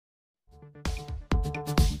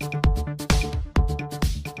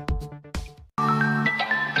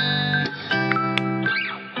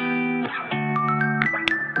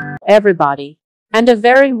everybody, and a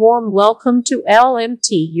very warm welcome to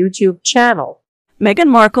LMT YouTube channel. Meghan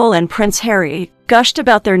Markle and Prince Harry gushed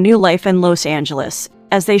about their new life in Los Angeles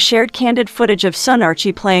as they shared candid footage of son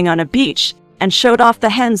Archie playing on a beach and showed off the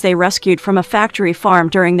hens they rescued from a factory farm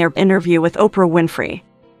during their interview with Oprah Winfrey.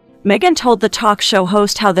 Meghan told the talk show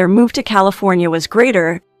host how their move to California was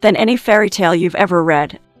greater than any fairy tale you've ever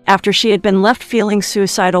read, after she had been left feeling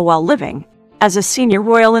suicidal while living as a senior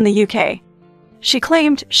royal in the UK. She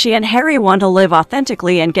claimed she and Harry want to live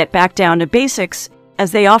authentically and get back down to basics,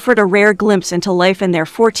 as they offered a rare glimpse into life in their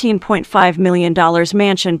 $14.5 million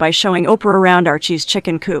mansion by showing Oprah around Archie's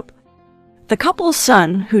chicken coop. The couple's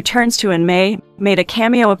son, who turns 2 in May, made a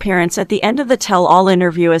cameo appearance at the end of the tell-all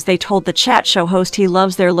interview as they told the chat show host he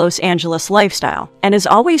loves their Los Angeles lifestyle and is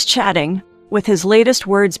always chatting, with his latest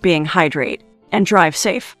words being hydrate and drive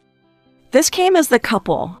safe. This came as the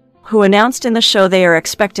couple, who announced in the show they are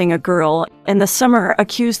expecting a girl in the summer,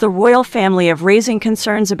 accused the royal family of raising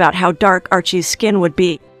concerns about how dark Archie's skin would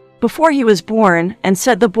be before he was born, and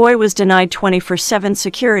said the boy was denied 24/7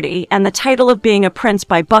 security and the title of being a prince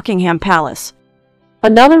by Buckingham Palace.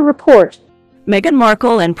 Another report. Meghan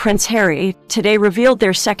Markle and Prince Harry today revealed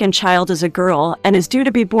their second child is a girl and is due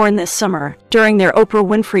to be born this summer during their Oprah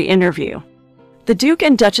Winfrey interview. The Duke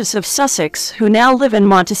and Duchess of Sussex, who now live in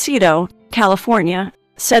Montecito, California,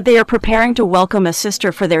 said they are preparing to welcome a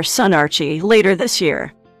sister for their son Archie later this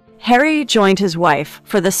year. Harry joined his wife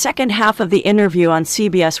for the second half of the interview on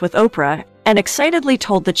CBS with Oprah and excitedly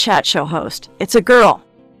told the chat show host, "It's a girl."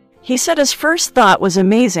 He said his first thought was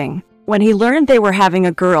amazing when he learned they were having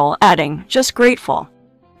a girl, adding, "Just grateful.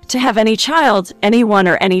 To have any child, any one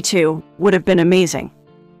or any two, would have been amazing.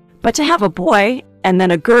 But to have a boy, and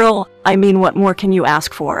then a girl, I mean, what more can you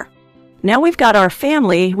ask for? Now we've got our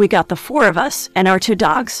family, we got the 4 of us, and our 2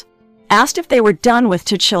 dogs." Asked if they were done with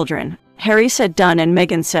 2 children, Harry said done and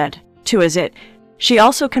Meghan said, "2 is it." She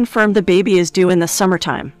also confirmed the baby is due in the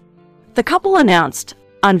summertime. The couple announced,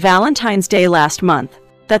 on Valentine's Day last month,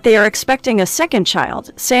 that they are expecting a second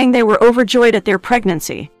child, saying they were overjoyed at their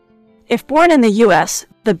pregnancy. If born in the US,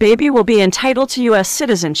 the baby will be entitled to US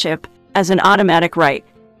citizenship as an automatic right.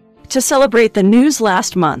 To celebrate the news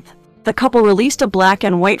last month, the couple released a black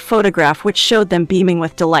and white photograph which showed them beaming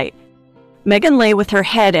with delight. Meghan lay with her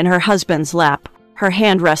head in her husband's lap, her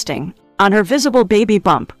hand resting on her visible baby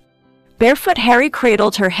bump. Barefoot Harry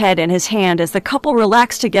cradled her head in his hand as the couple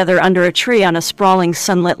relaxed together under a tree on a sprawling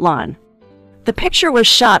sunlit lawn. The picture was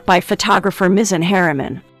shot by photographer Maghan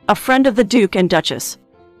Harriman, a friend of the Duke and Duchess.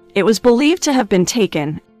 It was believed to have been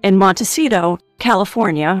taken in Montecito,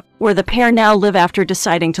 California, where the pair now live after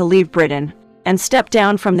deciding to leave Britain and step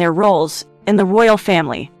down from their roles in the royal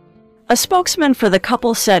family. A spokesman for the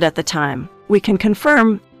couple said at the time, "We can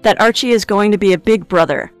confirm that Archie is going to be a big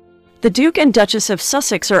brother." The Duke and Duchess of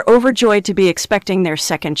Sussex are overjoyed to be expecting their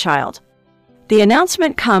second child. The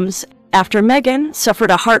announcement comes after Meghan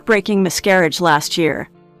suffered a heartbreaking miscarriage last year.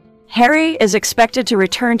 Harry is expected to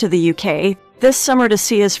return to the UK this summer to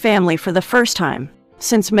see his family for the first time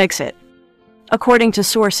since Megxit. According to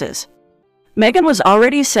sources, Meghan was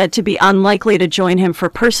already said to be unlikely to join him for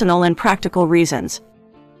personal and practical reasons.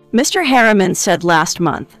 Mr. Harriman said last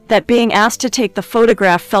month that being asked to take the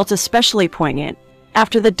photograph felt especially poignant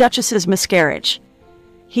after the Duchess's miscarriage.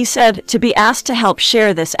 He said, "To be asked to help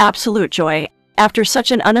share this absolute joy after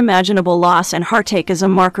such an unimaginable loss and heartache is a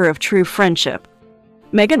marker of true friendship.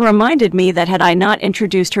 Meghan reminded me that had I not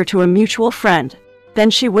introduced her to a mutual friend, then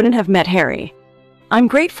she wouldn't have met Harry. I'm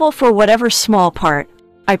grateful for whatever small part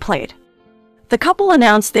I played." The couple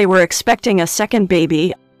announced they were expecting a second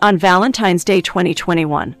baby on Valentine's Day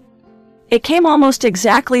 2021. It came almost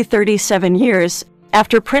exactly 37 years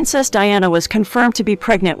after Princess Diana was confirmed to be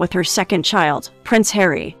pregnant with her second child, Prince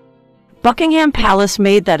Harry. Buckingham Palace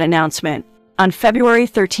made that announcement on February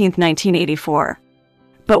 13, 1984,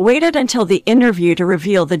 but waited until the interview to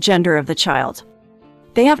reveal the gender of the child.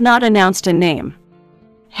 They have not announced a name.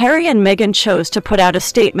 Harry and Meghan chose to put out a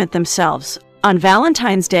statement themselves on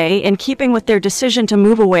Valentine's Day in keeping with their decision to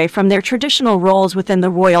move away from their traditional roles within the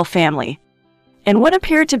royal family. In what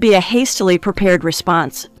appeared to be a hastily prepared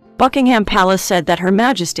response, Buckingham Palace said that Her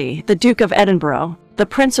Majesty, the Duke of Edinburgh, the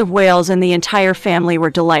Prince of Wales and the entire family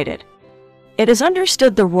were delighted. It is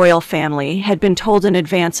understood the royal family had been told in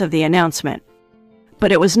advance of the announcement.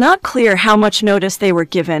 But it was not clear how much notice they were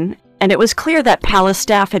given, and it was clear that palace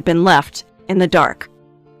staff had been left in the dark.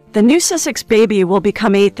 The new Sussex baby will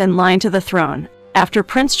become 8th in line to the throne, after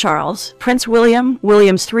Prince Charles, Prince William,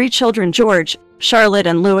 William's 3 children George, Charlotte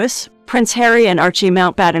and Louis, Prince Harry and Archie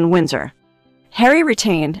Mountbatten-Windsor. Harry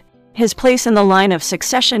retained his place in the line of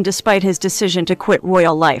succession despite his decision to quit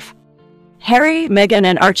royal life. Harry, Meghan,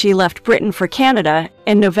 and Archie left Britain for Canada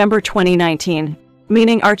in November 2019,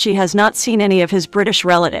 meaning Archie has not seen any of his British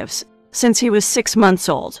relatives since he was 6 months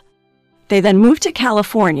old. They then moved to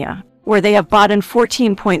California, where they have bought an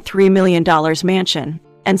 $14.3 million mansion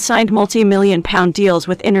and signed multi-million-pound deals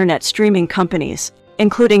with internet streaming companies,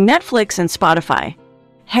 including Netflix and Spotify.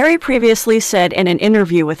 Harry previously said in an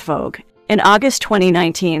interview with Vogue in August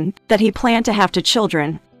 2019 that he planned to have 2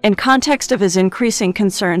 children in context of his increasing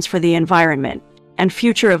concerns for the environment and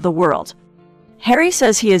future of the world. Harry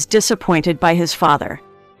says he is disappointed by his father.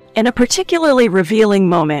 In a particularly revealing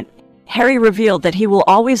moment, Harry revealed that he will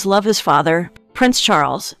always love his father, Prince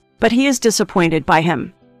Charles, but he is disappointed by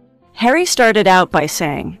him. Harry started out by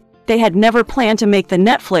saying they had never planned to make the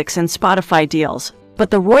Netflix and Spotify deals, but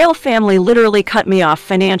the royal family literally cut me off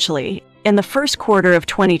financially in the first quarter of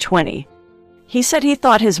 2020. He said he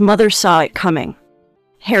thought his mother saw it coming.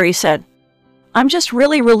 Harry said, "I'm just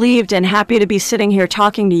really relieved and happy to be sitting here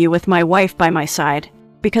talking to you with my wife by my side,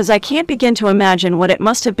 because I can't begin to imagine what it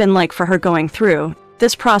must have been like for her going through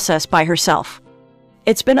this process by herself.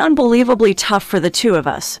 It's been unbelievably tough for the 2 of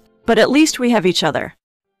us, but at least we have each other."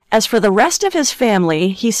 As for the rest of his family,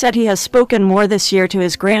 he said he has spoken more this year to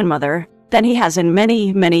his grandmother than he has in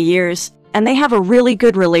many, many years, and they have a really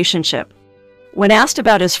good relationship. When asked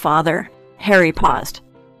about his father, Harry paused.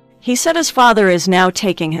 He said his father is now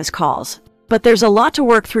taking his calls, but there's a lot to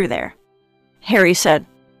work through there. Harry said,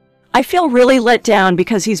 "I feel really let down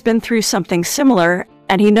because he's been through something similar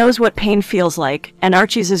and he knows what pain feels like, and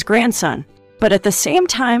Archie's his grandson. But at the same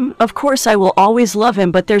time, of course I will always love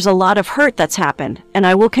him, but there's a lot of hurt that's happened, and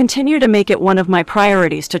I will continue to make it one of my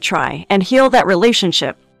priorities to try and heal that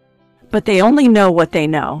relationship. But they only know what they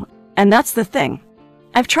know, and that's the thing.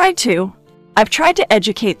 I've tried to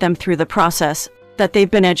educate them through the process that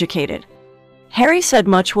they've been educated." Harry said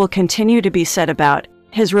much will continue to be said about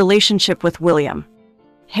his relationship with William.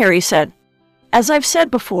 Harry said, "As I've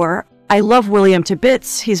said before, I love William to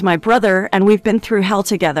bits. He's my brother, and we've been through hell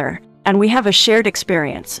together, and we have a shared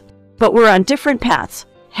experience. But we're on different paths."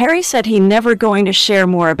 Harry said he never going to share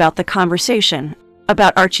more about the conversation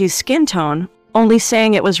about Archie's skin tone, only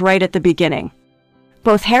saying it was right at the beginning.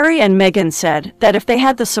 Both Harry and Meghan said that if they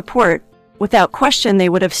had the support, without question they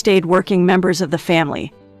would have stayed working members of the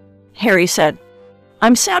family. Harry said,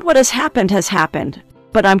 "I'm sad what has happened,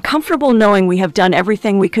 but I'm comfortable knowing we have done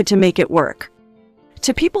everything we could to make it work."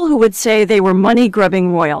 To people who would say they were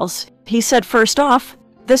money-grubbing royals, he said, "First off,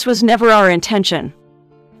 this was never our intention."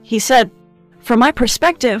 He said, "From my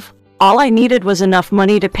perspective, all I needed was enough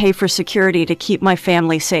money to pay for security to keep my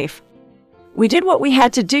family safe. We did what we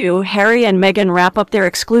had to do." Harry and Meghan wrap up their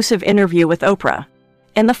exclusive interview with Oprah.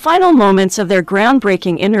 In the final moments of their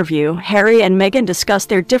groundbreaking interview, Harry and Meghan discussed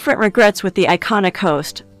their different regrets with the iconic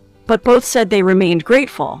host, but both said they remained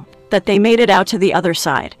grateful that they made it out to the other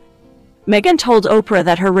side. Meghan told Oprah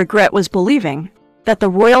that her regret was believing that the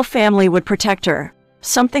royal family would protect her,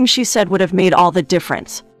 something she said would have made all the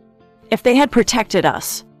difference. "If they had protected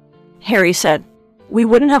us," Harry said, "we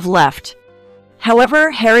wouldn't have left."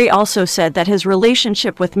 However, Harry also said that his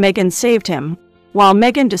relationship with Meghan saved him, while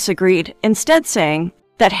Meghan disagreed, instead saying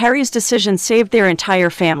that Harry's decision saved their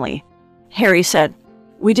entire family. Harry said,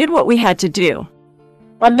 "We did what we had to do."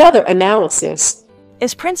 Another analysis.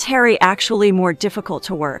 Is Prince Harry actually more difficult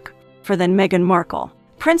to work for than Meghan Markle?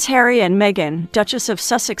 Prince Harry and Meghan, Duchess of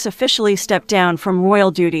Sussex, officially stepped down from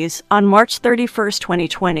royal duties on March 31,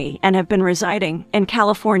 2020, and have been residing in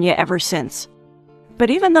California ever since.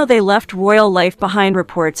 But even though they left royal life behind,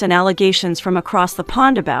 reports and allegations from across the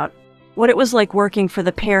pond about what it was like working for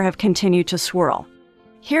the pair have continued to swirl.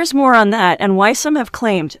 Here's more on that and why some have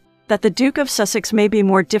claimed that the Duke of Sussex may be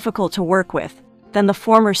more difficult to work with than the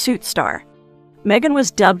former Suits star. Meghan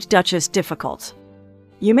was dubbed Duchess Difficult.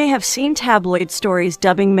 You may have seen tabloid stories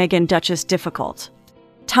dubbing Meghan Duchess Difficult.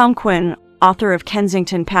 Tom Quinn, author of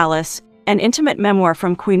Kensington Palace, an intimate memoir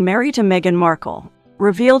from Queen Mary to Meghan Markle,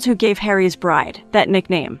 revealed who gave Harry's bride that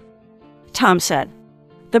nickname. Tom said,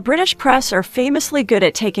 "The British press are famously good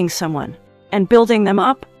at taking someone and building them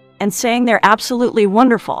up and saying they're absolutely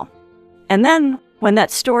wonderful. And then, when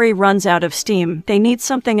that story runs out of steam, they need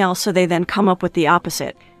something else, so they then come up with the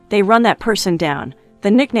opposite. They run that person down."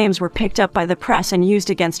 The nicknames were picked up by the press and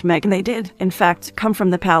used against Meghan. They did, in fact, come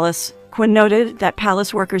from the palace. Quinn noted that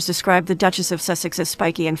palace workers described the Duchess of Sussex as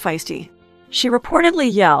spiky and feisty. She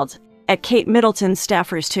reportedly yelled at Kate Middleton's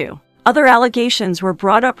staffers too. Other allegations were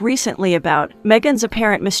brought up recently about Meghan's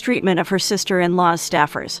apparent mistreatment of her sister-in-law's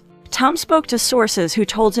staffers. Tom spoke to sources who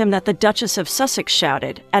told him that the Duchess of Sussex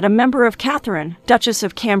shouted at a member of Catherine, Duchess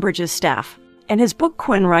of Cambridge's staff, In his book,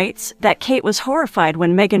 Quinn writes that Kate was horrified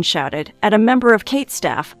when Meghan shouted at a member of Kate's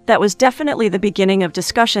staff that was definitely the beginning of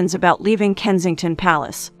discussions about leaving Kensington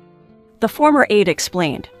Palace. The former aide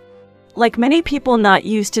explained, "Like many people not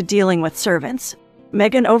used to dealing with servants,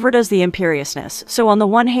 Meghan overdoes the imperiousness, so on the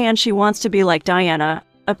one hand she wants to be like Diana,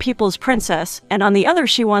 a people's princess, and on the other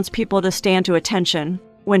she wants people to stand to attention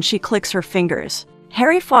when she clicks her fingers."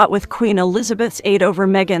 Harry fought with Queen Elizabeth's aide over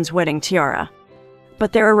Meghan's wedding tiara.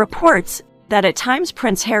 But there are reports that at times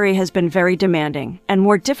Prince Harry has been very demanding and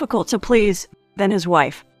more difficult to please than his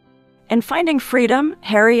wife. In Finding Freedom,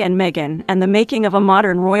 Harry and Meghan and the Making of a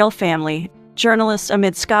Modern Royal Family, journalists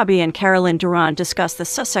Ahmed Scobie and Caroline Durand discuss the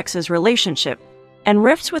Sussexes' relationship and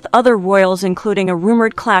rifts with other royals, including a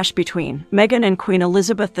rumored clash between Meghan and Queen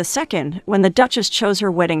Elizabeth II when the Duchess chose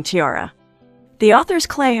her wedding tiara. The authors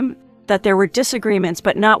claim that there were disagreements,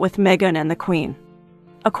 but not with Meghan and the Queen.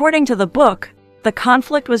 According to the book, the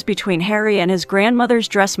conflict was between Harry and his grandmother's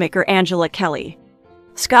dressmaker Angela Kelly.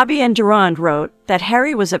 Scobie and Durand wrote that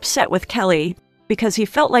Harry was upset with Kelly because he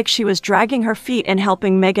felt like she was dragging her feet in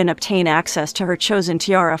helping Meghan obtain access to her chosen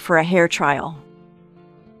tiara for a hair trial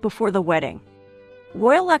before the wedding.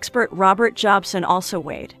 Royal expert Robert Jobson also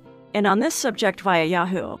weighed in on this subject via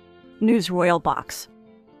Yahoo News Royal Box.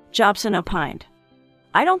 Jobson opined,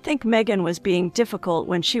 "I don't think Meghan was being difficult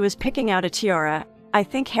when she was picking out a tiara. I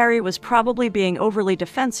think Harry was probably being overly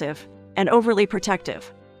defensive and overly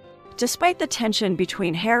protective." Despite the tension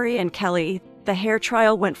between Harry and Kelly, the hair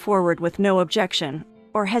trial went forward with no objection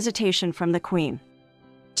or hesitation from the Queen.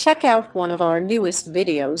 Check out one of our newest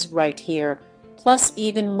videos right here, plus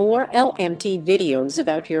even more LMT videos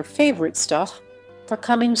about your favorite stuff. For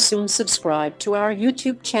coming soon, subscribe to our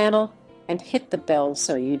YouTube channel and hit the bell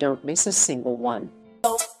so you don't miss a single one.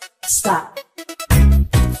 Stop.